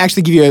defined. I'm going to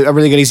actually give you a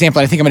really good example,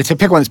 and I think I'm going to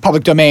pick one that's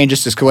public domain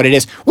just as what it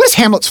is. What does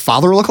Hamlet's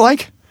father look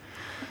like?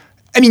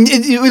 I mean,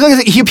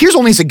 he appears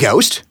only as a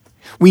ghost.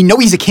 We know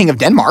he's a king of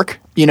Denmark.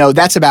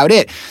 That's about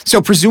it.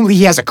 So presumably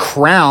he has a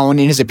crown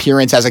in his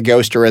appearance as a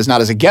ghost or as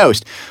not as a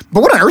ghost.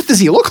 But what on earth does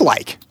he look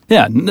like?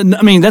 Yeah,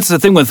 I mean, that's the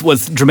thing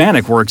with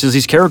dramatic works is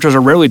these characters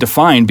are rarely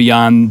defined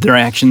beyond their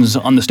actions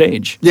on the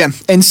stage. Yeah,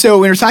 and so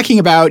when we're talking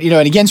about,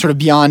 and again, sort of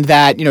beyond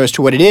that, as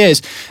to what it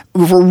is,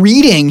 if we're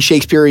reading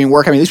Shakespearean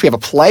work, I mean, at least we have a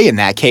play in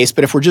that case,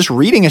 but if we're just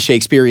reading a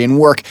Shakespearean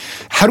work,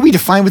 how do we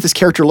define what this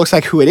character looks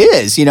like, who it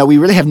is? We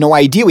really have no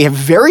idea. We have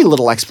very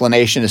little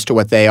explanation as to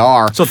what they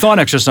are. So thought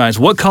exercise,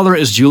 what color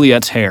is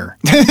Juliet's hair?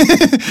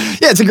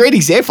 Yeah, it's a great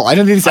example. I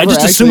don't think it's I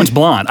just assume it's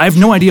blonde. I have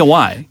no idea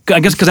why. I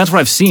guess because that's what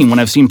I've seen when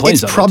I've seen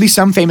plays of it. It's probably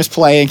some famous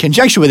play in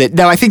conjunction with it.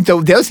 Now, I think the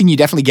other thing you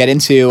definitely get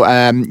into,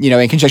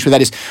 in conjunction with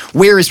that is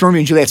where is Romeo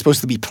and Juliet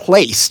supposed to be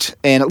placed?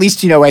 And at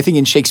least, I think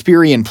in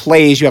Shakespearean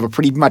plays, you have a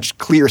pretty much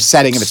clear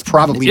setting of it's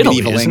probably Italy,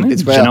 medieval isn't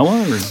it?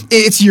 Genoa?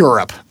 It's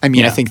Europe. I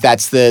mean, I think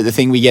that's the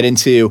thing we get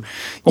into.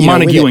 Well,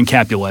 Montague and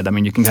Capulet. I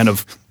mean, you can kind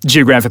of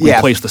geographically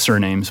place the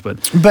surnames, but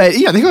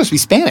they could also be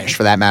Spanish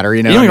for that matter.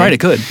 You're right. It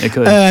could.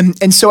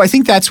 And so I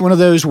think that's one of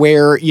those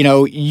where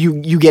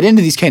you get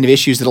into these kind of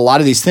issues that a lot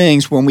of these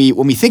things when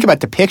we think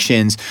about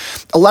depictions,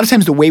 a lot of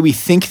times the way we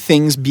think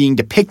things being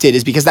depicted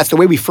is because that's the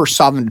way we first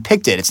saw them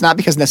depicted. It's not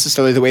because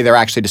necessarily the way they're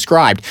actually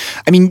described.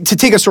 I mean, to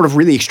take a sort of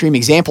really extreme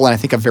example, and I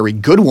think a very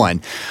good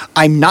one,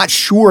 I'm not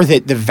sure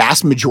that the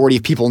vast majority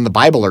of people in the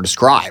Bible are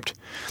described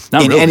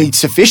in any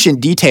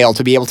sufficient detail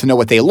to be able to know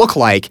what they look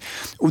like.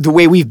 The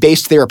way we've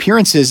based their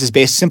appearances is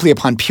based simply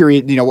upon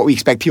period, what we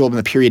expect people in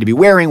the period to be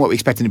wearing, what we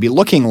expect them to be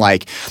looking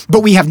like. But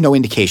we have no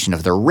indication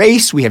of their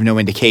race. We have no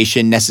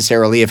indication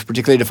necessarily of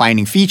particularly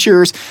defining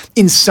features.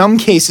 In some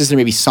cases, there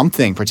may be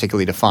something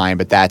particularly defined,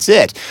 but that's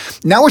it.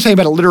 Now we're talking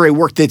about a literary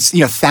work that's,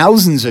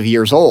 thousands of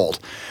years old.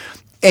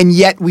 And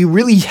yet we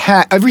really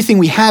have, everything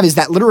we have is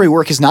that literary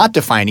work is not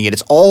defining it.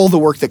 It's all the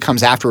work that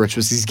comes afterwards,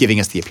 which is giving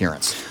us the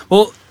appearance.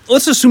 Well,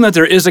 let's assume that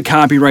there is a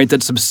copyright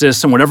that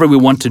subsists in whatever we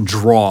want to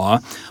draw.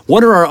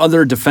 What are our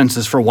other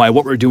defenses for why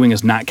what we're doing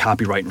is not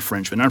copyright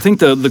infringement? And I think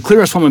the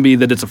clearest one would be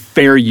that it's a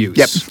fair use.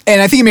 Yep.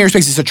 And I think in many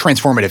respects it's a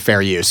transformative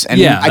fair use.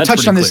 And I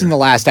touched on this in the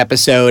last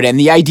episode, and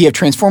the idea of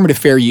transformative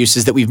fair use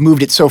is that we've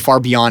moved it so far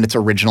beyond its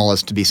original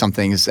as to be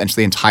something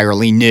essentially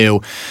entirely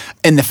new.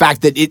 And the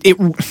fact that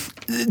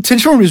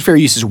transformative fair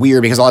use is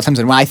weird because a lot of times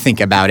when I think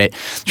about it,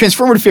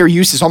 transformative fair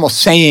use is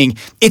almost saying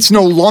it's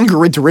no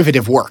longer a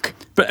derivative work.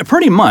 But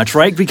pretty much,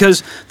 right?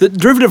 Because the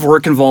derivative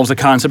work involves the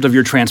concept of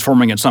you're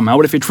transforming it somehow.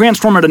 But if you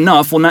transform it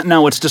enough, well,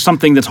 now it's just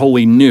something that's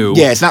wholly new.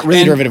 Yeah, it's not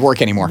really derivative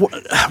work anymore.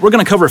 We're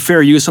going to cover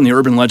fair use on the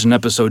Urban Legend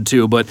episode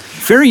too, but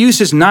fair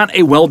use is not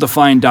a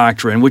well-defined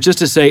doctrine, which is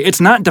to say it's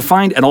not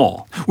defined at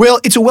all. Well,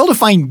 it's a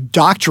well-defined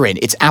doctrine.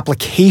 Its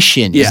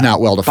application is not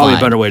well-defined. Probably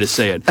a better way to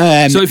say it.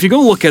 So if you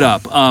go look it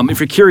up, if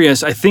you're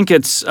curious, I think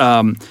it's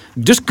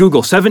just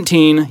Google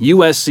 17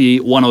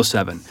 USC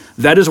 107.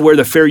 That is where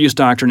the fair use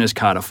doctrine is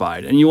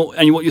codified.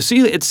 And what you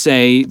see it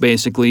say,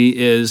 basically,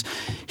 is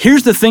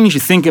here's the things you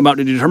think about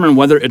to determine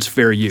whether it's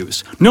fair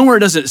use. Nowhere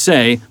does it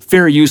say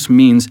fair use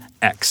means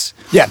X.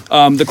 Yeah.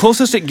 The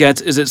closest it gets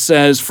is it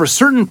says, for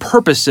certain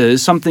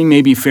purposes, something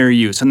may be fair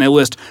use. And they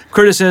list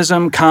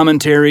criticism,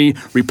 commentary,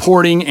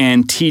 reporting,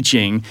 and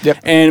teaching. Yep.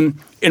 And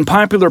in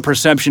popular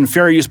perception,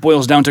 fair use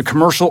boils down to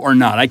commercial or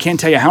not. I can't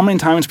tell you how many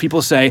times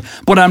people say,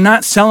 but I'm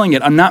not selling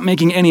it, I'm not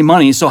making any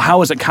money, so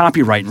how is it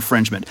copyright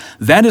infringement?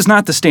 That is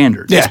not the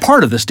standard. Yeah. It's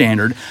part of the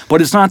standard,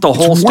 but it's not the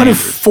whole standard. One of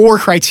four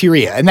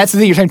criteria, and that's the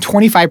thing, you're saying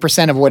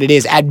 25% of what it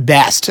is at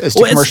best as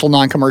to commercial,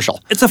 non-commercial.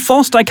 It's a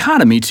false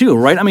dichotomy too,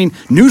 right? I mean,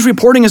 news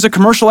reporting is a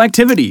commercial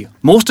activity.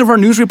 Most of our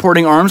news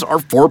reporting arms are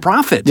for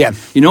profit. Yeah.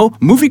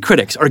 Movie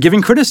critics are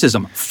giving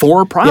criticism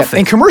for profit. Yeah.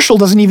 And commercial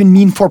doesn't even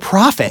mean for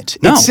profit.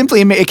 No. It's simply,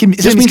 it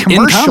means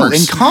commercial.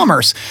 In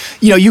commerce.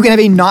 You can have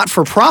a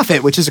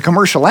not-for-profit, which is a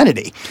commercial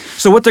entity.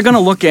 So what they're going to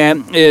look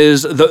at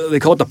is, they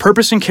call it the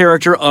purpose and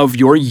character of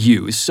your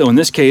use. So in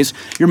this case,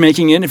 you're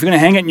making it, if you're going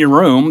to hang it in your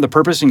room, the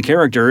purpose and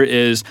character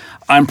is,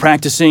 I'm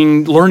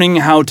practicing learning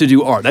how to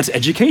do art. That's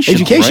education.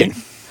 Education.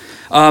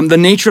 Right? The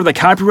nature of the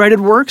copyrighted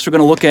works, we're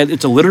going to look at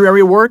it's a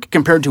literary work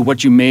compared to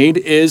what you made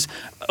is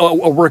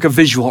a work of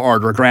visual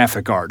art or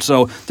graphic art.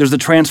 So there's the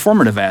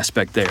transformative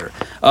aspect there.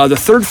 The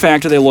third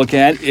factor they look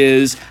at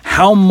is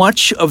how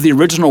much of the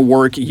original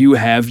work you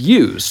have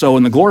used. So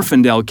in the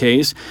Glorfindel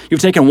case, you've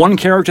taken one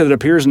character that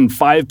appears in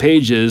 5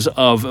 pages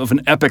of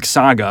an epic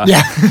saga.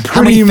 Yeah,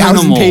 pretty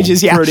minimal.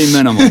 Pages, yeah. Pretty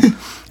minimal.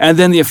 And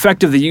then the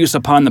effect of the use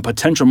upon the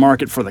potential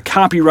market for the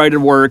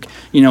copyrighted work,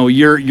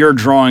 your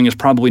drawing is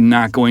probably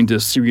not going to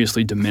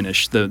seriously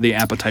diminish the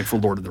appetite for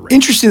Lord of the Rings.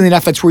 Interestingly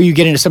enough, that's where you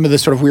get into some of the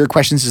sort of weird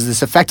questions is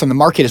this effect on the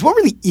market is what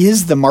really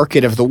is the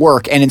market of the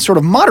work? And in sort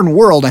of modern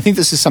world, I think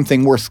this is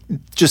something worth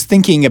just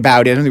thinking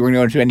about. I don't think we're going to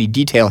go into any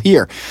detail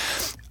here.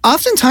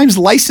 Oftentimes,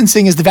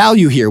 licensing is the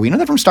value here. We know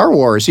that from Star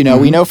Wars. We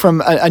know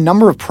from a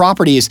number of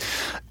properties.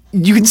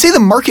 You can say the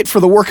market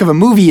for the work of a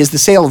movie is the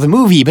sale of the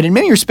movie, but in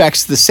many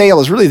respects, the sale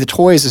is really the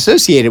toys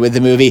associated with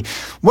the movie.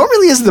 What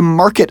really is the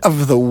market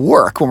of the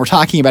work when we're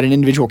talking about an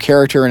individual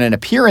character and an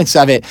appearance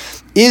of it?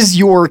 Is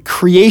your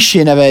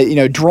creation of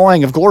a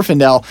drawing of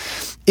Glorfindel,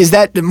 Is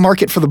that the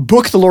market for the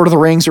book, The Lord of the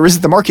Rings, or is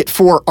it the market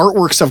for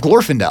artworks of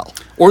Glorfindel?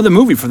 Or the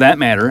movie, for that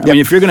matter. I mean,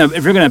 if you're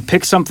gonna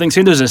pick something,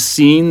 say there's a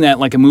scene that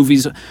like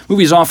movies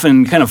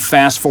often kind of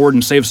fast forward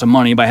and save some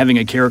money by having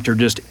a character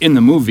just in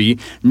the movie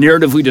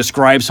narratively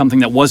describe something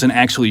that wasn't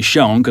actually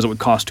shown because it would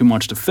cost too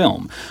much to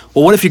film.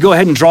 Well, what if you go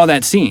ahead and draw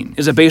that scene?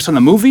 Is it based on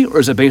the movie or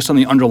is it based on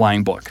the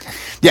underlying book?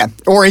 Yeah,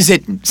 or is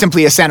it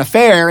simply a Santa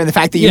Fair and the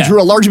fact that you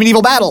drew a large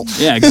medieval battle?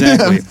 Yeah,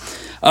 exactly.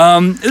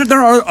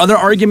 There are other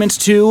arguments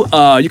too.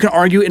 You can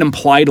argue an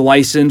implied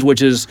license,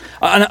 which is,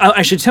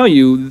 I should tell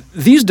you,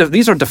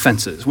 these are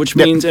defenses, which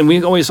means, and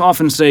we always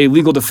often say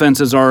legal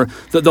defenses are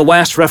the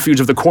last refuge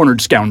of the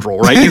cornered scoundrel,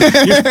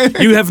 right?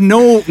 You have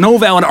no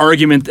valid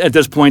argument at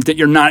this point that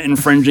you're not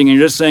infringing, and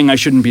you're just saying I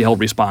shouldn't be held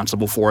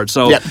responsible for it.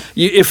 So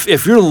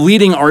if your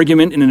leading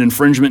argument in an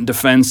infringement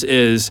defense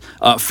is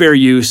fair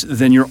use,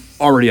 then you're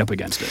already up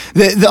against it.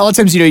 A lot of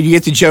times, you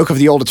get the joke of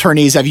the old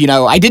attorneys of,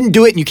 I didn't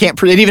do it and you can't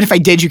prove it. Even if I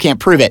did, you can't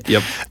prove it.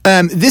 Yep.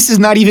 This is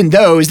not even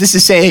those. This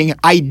is saying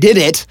I did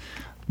it,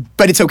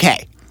 but it's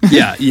okay.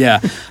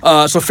 Yeah.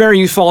 So fair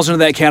use falls into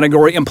that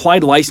category.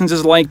 Implied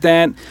licenses like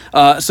that.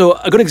 So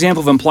a good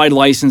example of implied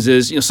license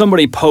is,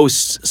 somebody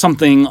posts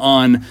something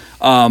on,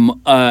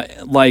 I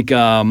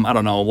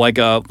don't know, like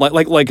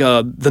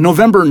the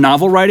November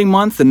novel writing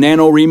month, the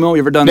NaNoWriMo. You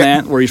ever done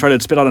that? Where you try to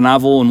spit out a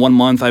novel in 1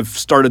 month? I've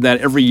started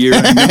that every year.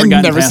 I've never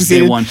gotten past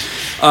day one.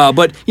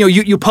 But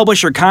you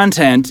publish your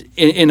content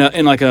in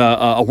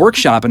a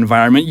workshop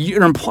environment.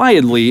 You're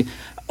impliedly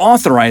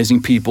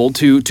authorizing people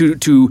to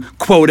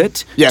quote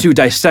it, to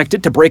dissect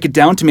it, to break it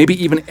down, to maybe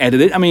even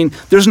edit it. I mean,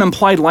 there's an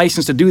implied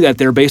license to do that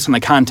there based on the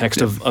context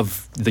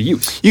of the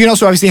use. You can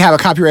also obviously have a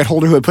copyright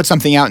holder who would put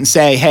something out and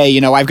say, hey,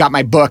 I've got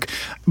my book,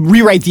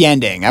 rewrite the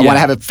ending. I want to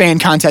have a fan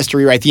contest to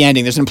rewrite the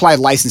ending. There's an implied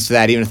license to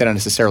that, even if they don't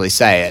necessarily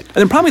say it. And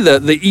then probably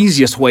the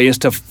easiest way is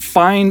to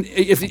find,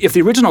 if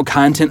the original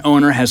content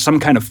owner has some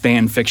kind of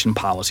fan fiction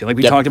policy, like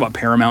we talked about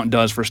Paramount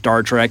does for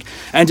Star Trek,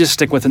 and just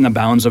stick within the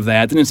bounds of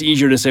that, then it's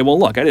easier to say, well,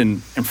 look, I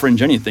didn't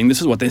infringe anything.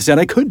 This is what they said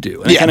I could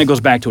do. And it kind of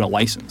goes back to a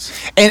license.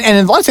 And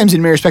a lot of times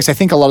in many respects, I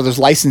think a lot of those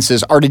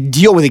licenses are to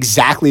deal with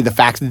exactly the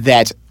fact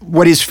that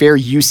what is fair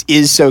use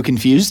is so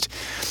confused.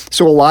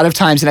 So a lot of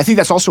times, and I think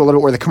that's also a little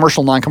bit where the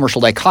commercial,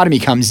 non-commercial dichotomy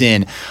comes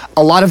in,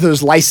 a lot of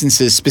those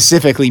licenses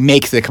specifically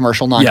make the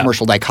commercial,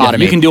 non-commercial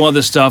dichotomy. You can do all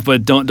this stuff,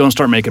 but don't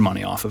start making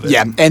money off of it.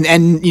 Yeah,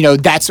 and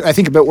that's, I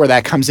think, about where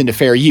that comes into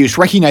fair use,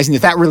 recognizing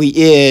that really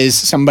is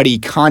somebody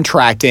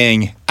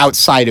contracting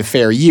outside of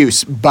fair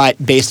use,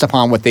 but based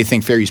upon what they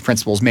think fair use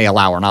principles may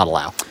allow or not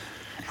allow.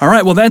 All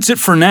right, well, that's it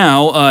for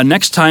now.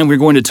 Next time, we're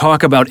going to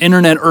talk about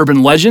internet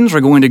urban legends.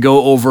 We're going to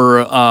go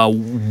over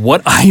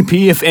what IP,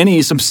 if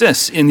any,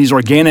 subsists in these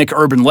organic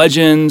urban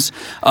legends.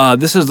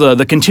 This is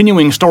the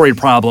continuing story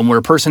problem where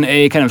person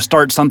A kind of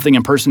starts something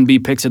and person B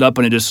picks it up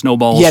and it just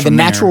snowballs from there. Yeah, the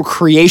natural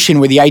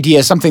creation where the idea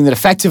is something that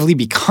effectively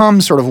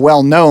becomes sort of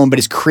well-known but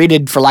is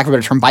created, for lack of a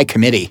better term, by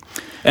committee.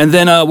 And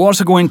then we're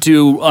also going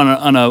to,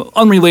 on a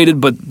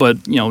unrelated but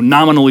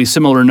nominally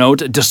similar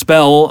note,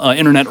 dispel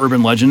internet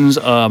urban legends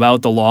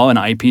about the law and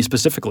IP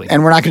specifically.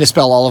 And we're not going to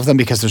dispel all of them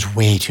because there's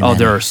way too many. Oh,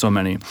 there are so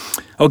many.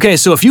 Okay,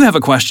 so if you have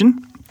a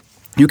question,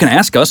 you can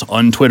ask us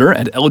on Twitter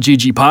at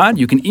LGGPod.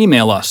 You can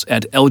email us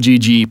at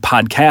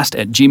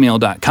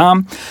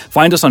lggpodcast@gmail.com.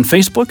 Find us on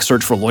Facebook.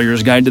 Search for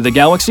Lawyer's Guide to the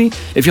Galaxy.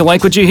 If you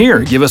like what you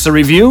hear, give us a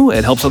review.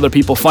 It helps other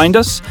people find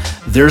us.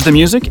 There's the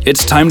music.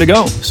 It's time to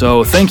go.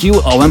 So thank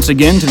you once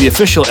again to the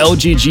official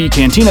LGG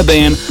Cantina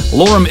Band,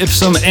 Lorem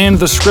Ipsum and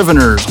the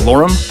Scriveners.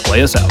 Lorem,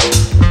 play us out.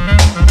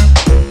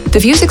 The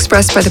views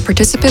expressed by the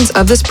participants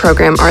of this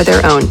program are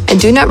their own and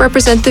do not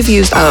represent the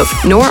views of,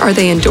 nor are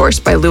they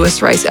endorsed by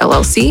Lewis Rice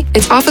LLC,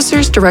 its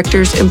officers,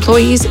 directors,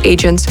 employees,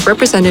 agents,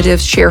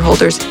 representatives,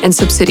 shareholders, and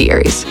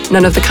subsidiaries.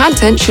 None of the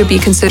content should be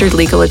considered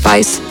legal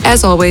advice.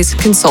 As always,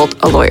 consult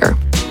a lawyer.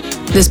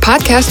 This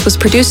podcast was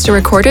produced and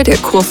recorded at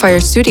Cool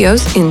Fire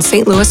Studios in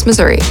St. Louis,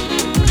 Missouri.